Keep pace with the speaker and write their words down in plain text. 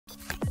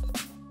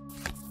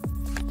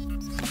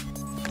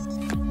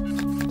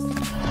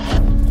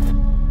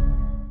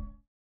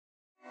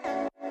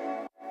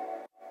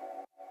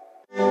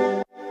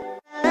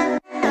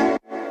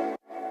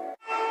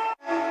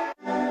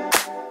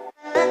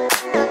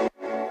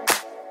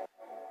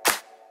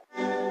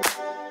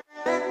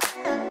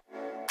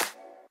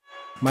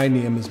My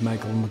name is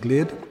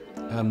McGlade.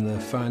 I'm the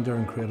founder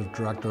and creative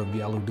director of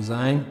Yellow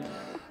Design.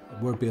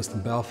 We're based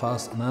in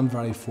Belfast and I'm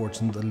very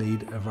fortunate to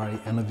lead a very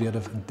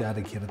innovative and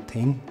dedicated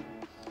team.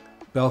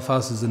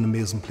 Belfast is an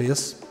amazing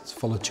place. It's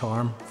full of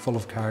charm, full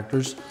of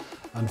characters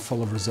and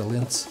full of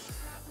resilience.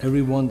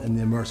 Everyone in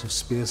the immersive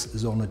space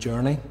is on a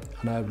journey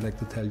and I would like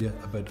to tell you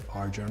about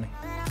our journey.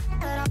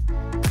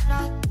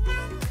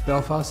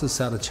 Belfast has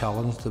set a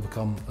challenge to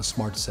become a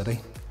smart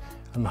city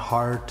and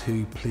how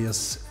to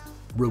place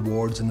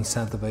rewards and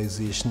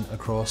incentivisation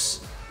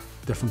across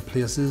different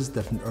places,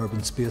 different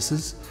urban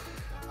spaces.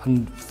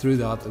 And through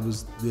that, it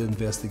was the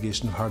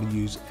investigation of how to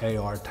use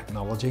AR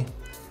technology,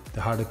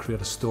 to how to create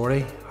a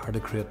story, how to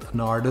create a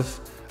narrative,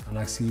 and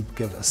actually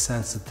give a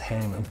sense of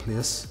time and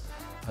place.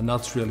 And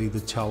that's really the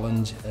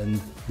challenge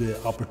and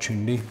the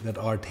opportunity that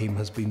our team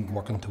has been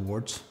working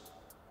towards.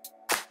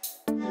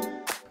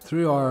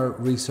 Through our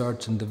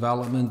research and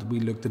development,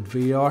 we looked at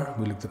VR,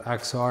 we looked at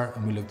XR,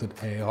 and we looked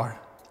at AR.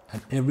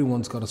 And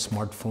everyone's got a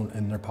smartphone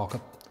in their pocket,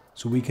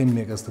 so we can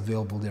make this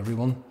available to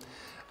everyone.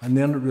 And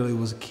then it really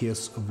was a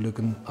case of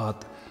looking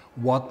at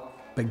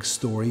what big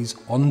stories,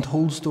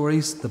 untold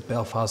stories, that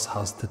Belfast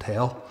has to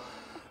tell.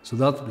 So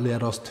that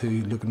led us to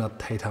looking at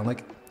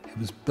Titanic. It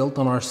was built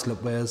on our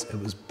slipways, it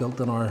was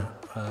built on our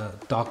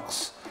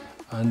docks,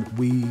 and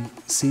we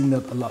seen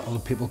that a lot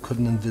of people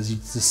couldn't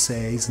envisage the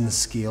size and the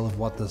scale of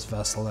what this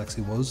vessel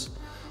actually was.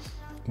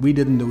 We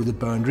didn't know the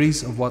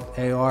boundaries of what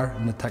AR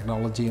and the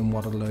technology and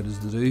what it allowed us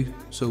to do,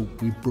 so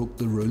we broke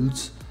the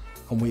rules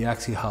and we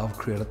actually have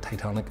created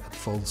Titanic at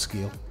full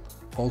scale.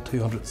 All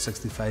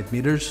 265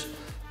 metres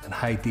in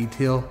high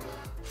detail,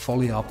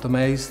 fully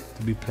optimised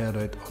to be played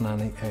out on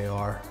any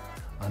AR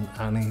and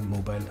any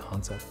mobile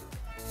handset.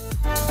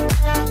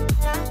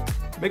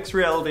 Mixed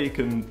reality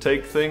can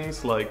take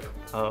things like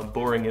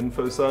boring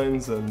info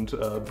signs and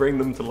bring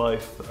them to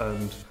life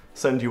and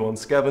send you on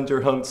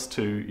scavenger hunts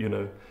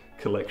to,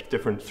 collect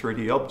different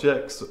 3D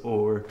objects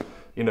or,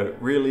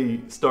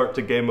 really start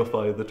to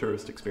gamify the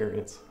tourist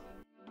experience.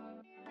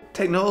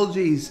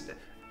 Technology's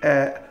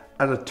at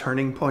a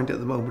turning point at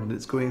the moment.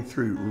 It's going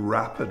through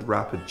rapid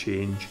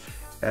change.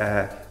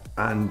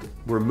 And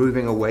we're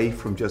moving away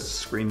from just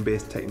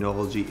screen-based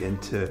technology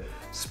into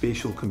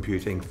spatial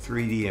computing,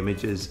 3D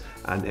images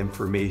and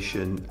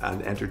information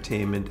and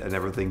entertainment and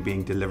everything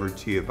being delivered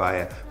to you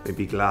via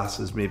maybe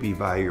glasses, maybe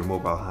via your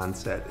mobile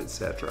handset,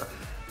 etc.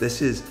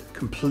 This is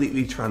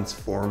completely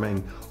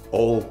transforming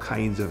all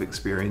kinds of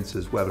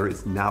experiences, whether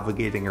it's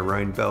navigating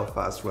around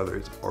Belfast, whether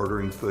it's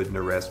ordering food in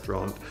a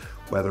restaurant,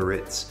 whether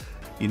it's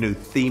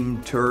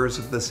themed tours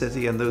of the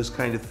city and those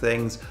kind of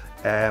things.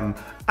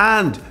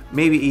 And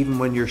maybe even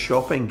when you're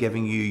shopping,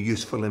 giving you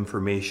useful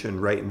information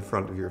right in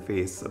front of your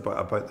face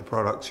about the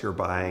products you're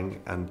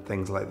buying and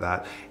things like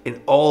that. In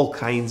all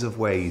kinds of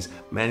ways,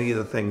 many of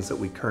the things that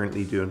we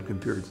currently do on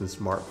computers and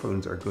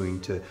smartphones are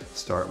going to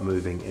start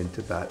moving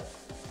into that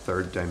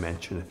third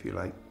dimension, if you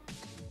like.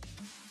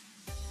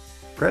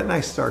 Brett and I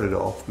started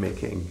off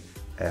making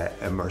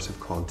immersive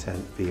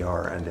content,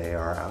 VR and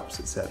AR apps,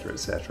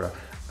 etc.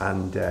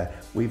 And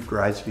we've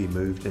gradually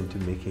moved into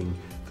making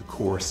the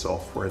core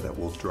software that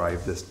will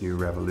drive this new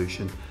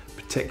revolution,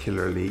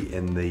 particularly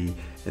in the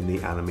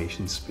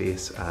animation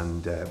space,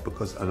 and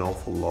because an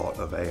awful lot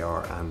of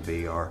AR and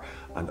VR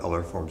and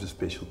other forms of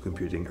spatial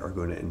computing are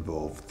going to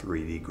involve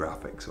 3D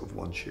graphics of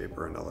one shape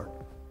or another.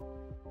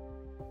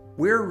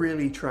 We're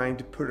really trying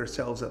to put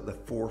ourselves at the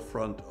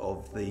forefront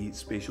of the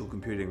spatial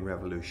computing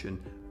revolution.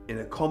 In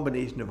a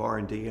combination of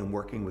R&D and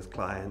working with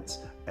clients,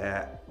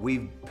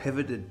 we've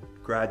pivoted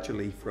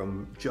gradually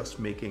from just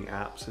making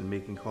apps and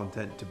making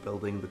content to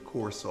building the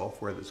core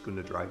software that's going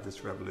to drive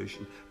this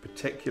revolution,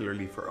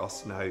 particularly for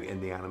us now in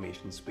the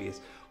animation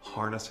space,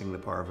 harnessing the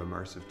power of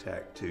immersive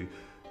tech to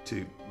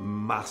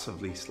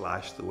massively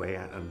slash the way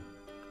and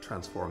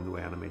transform the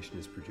way animation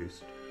is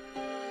produced.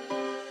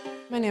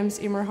 My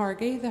name's Emer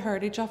Hargey, the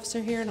Heritage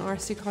Officer here in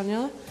RC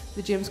Connell,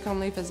 the James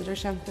Connolly Visitor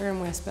Centre in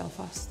West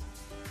Belfast.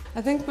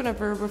 I think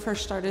whenever we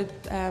first started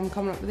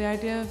coming up with the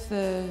idea of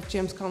the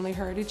James Connolly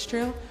Heritage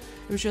Trail,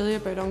 it was really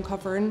about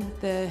uncovering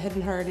the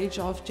hidden heritage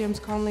of James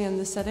Connolly in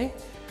the city.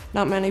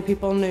 Not many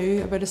people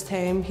knew about his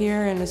time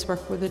here and his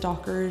work with the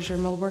dockers or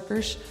mill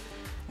workers,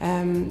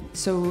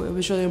 so it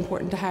was really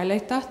important to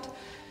highlight that.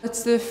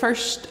 It's the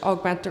first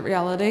augmented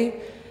reality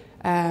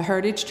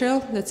heritage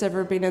trail that's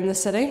ever been in the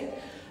city.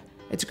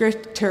 It's a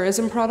great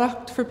tourism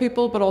product for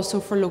people, but also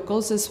for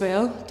locals as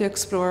well, to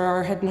explore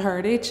our hidden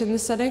heritage in the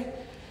city.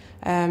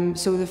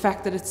 So the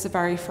fact that it's the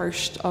very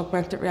first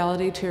augmented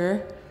reality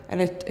tour,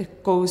 and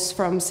it goes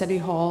from City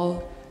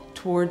Hall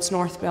towards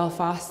North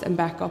Belfast and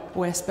back up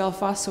West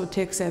Belfast, so it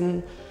takes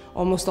in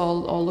almost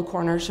all the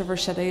corners of our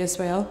city as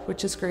well,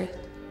 which is great.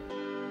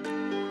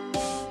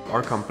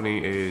 Our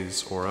company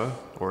is Aura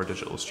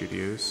Digital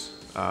Studios,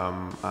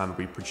 and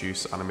we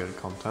produce animated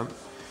content.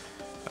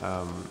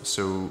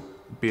 So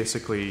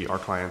basically our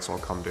clients all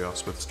come to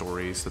us with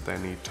stories that they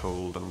need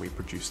told, and we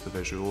produce the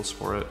visuals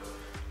for it.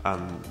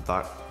 And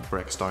that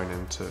breaks down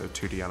into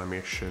 2D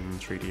animation,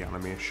 3D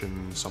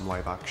animation, some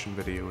live action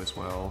video as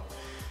well.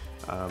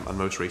 And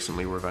most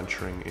recently we're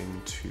venturing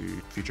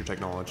into future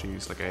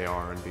technologies like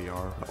AR and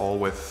VR, all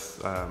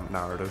with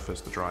narrative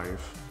as the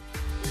drive.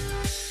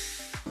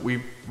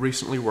 We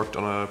recently worked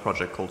on a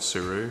project called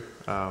Suru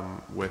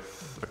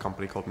with a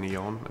company called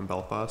Neon in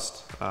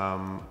Belfast,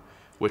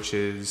 which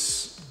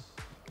is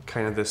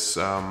kind of this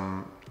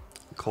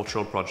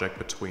cultural project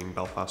between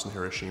Belfast and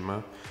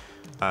Hiroshima,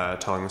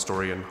 telling the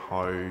story and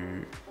how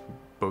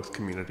both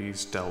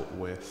communities dealt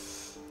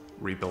with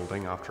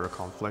rebuilding after a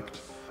conflict.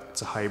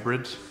 It's a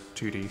hybrid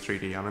 2D,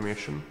 3D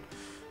animation,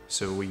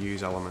 so we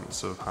use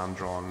elements of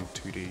hand-drawn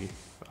 2D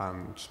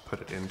and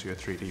put it into a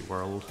 3D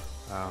world,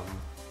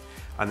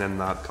 and then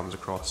that comes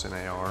across in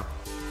AR.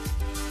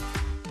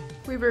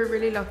 We were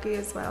really lucky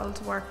as well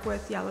to work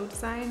with Yellow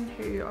Design,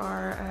 who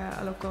are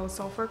a local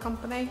software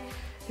company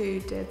who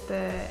did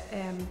the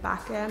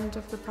back end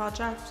of the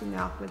project and the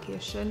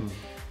application.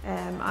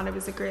 And it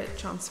was a great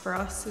chance for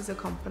us as a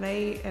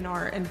company in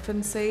our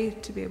infancy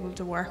to be able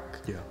to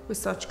work with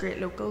such great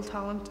local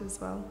talent as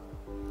well.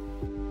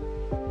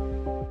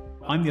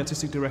 I'm the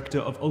Artistic Director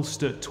of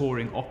Ulster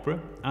Touring Opera,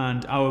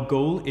 and our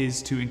goal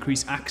is to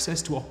increase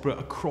access to opera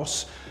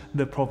across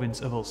the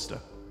province of Ulster.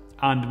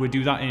 And we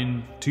do that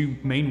in two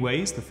main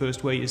ways. The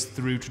first way is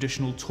through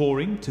traditional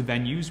touring to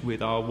venues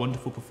with our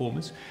wonderful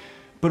performers.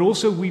 But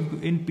also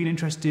we've been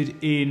interested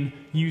in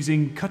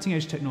using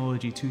cutting-edge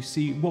technology to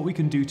see what we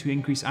can do to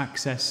increase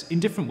access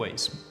in different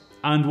ways.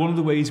 And one of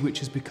the ways which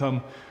has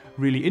become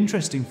really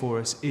interesting for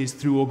us is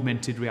through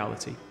augmented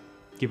reality.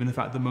 Given the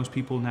fact that most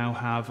people now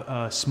have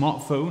a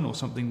smartphone or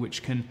something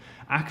which can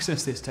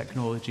access this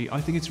technology, I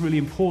think it's really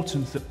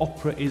important that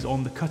opera is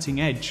on the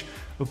cutting edge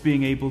of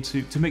being able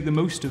to make the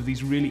most of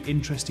these really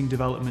interesting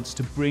developments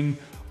to bring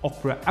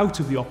opera out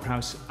of the opera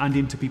house and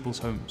into people's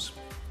homes.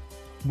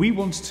 We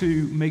want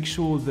to make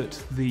sure that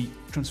the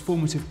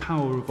transformative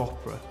power of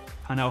opera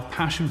and our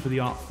passion for the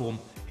art form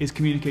is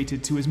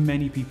communicated to as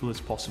many people as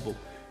possible,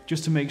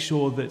 just to make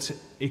sure that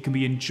it can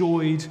be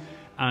enjoyed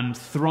and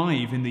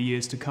thrive in the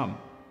years to come.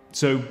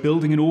 So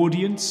building an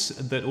audience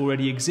that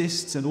already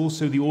exists and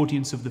also the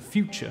audience of the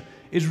future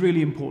is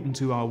really important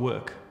to our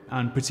work.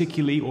 And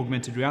particularly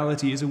augmented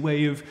reality is a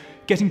way of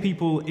getting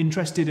people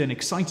interested and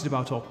excited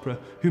about opera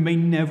who may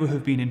never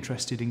have been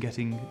interested in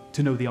getting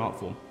to know the art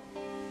form.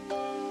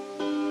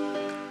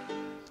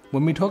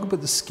 When we talk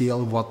about the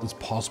scale of what is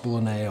possible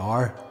in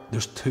AR,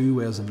 there's two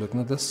ways of looking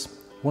at this.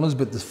 One is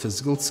about the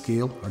physical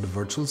scale or the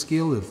virtual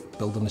scale of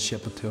building a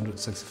ship at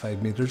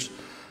 265 metres,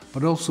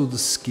 but also the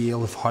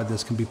scale of how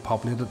this can be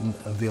populated and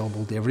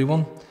available to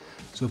everyone.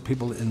 So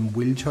people in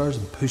wheelchairs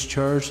and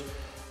pushchairs,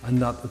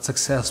 and that it's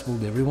accessible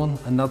to everyone.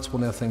 And that's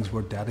one of the things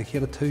we're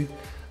dedicated to,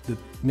 that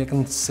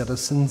making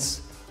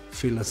citizens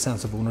feel a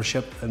sense of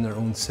ownership in their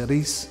own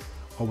cities,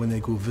 or when they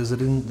go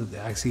visiting, that they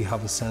actually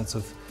have a sense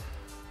of,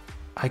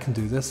 I can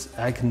do this,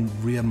 I can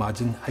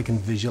reimagine, I can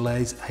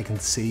visualise, I can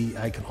see,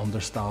 I can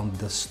understand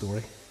this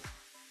story.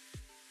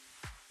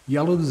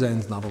 Yellow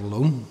Design's not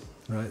alone,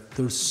 right?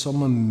 There's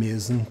some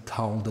amazing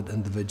talented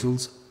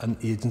individuals and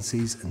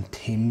agencies and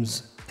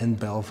teams in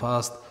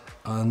Belfast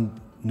and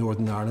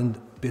Northern Ireland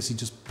basically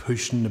just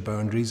pushing the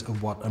boundaries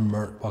of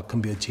what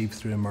can be achieved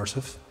through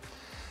immersive.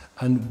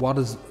 And what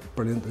is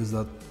brilliant is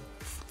that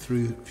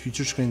through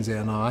Future Screens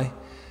A&I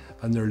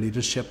and their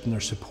leadership and their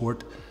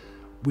support,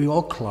 we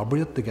all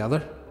collaborate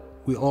together,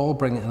 we all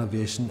bring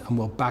innovation and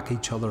we'll back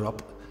each other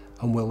up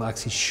and we'll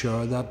actually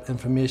share that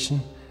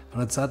information,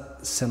 and it's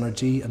that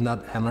synergy and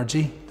that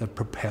energy that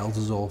propels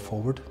us all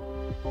forward.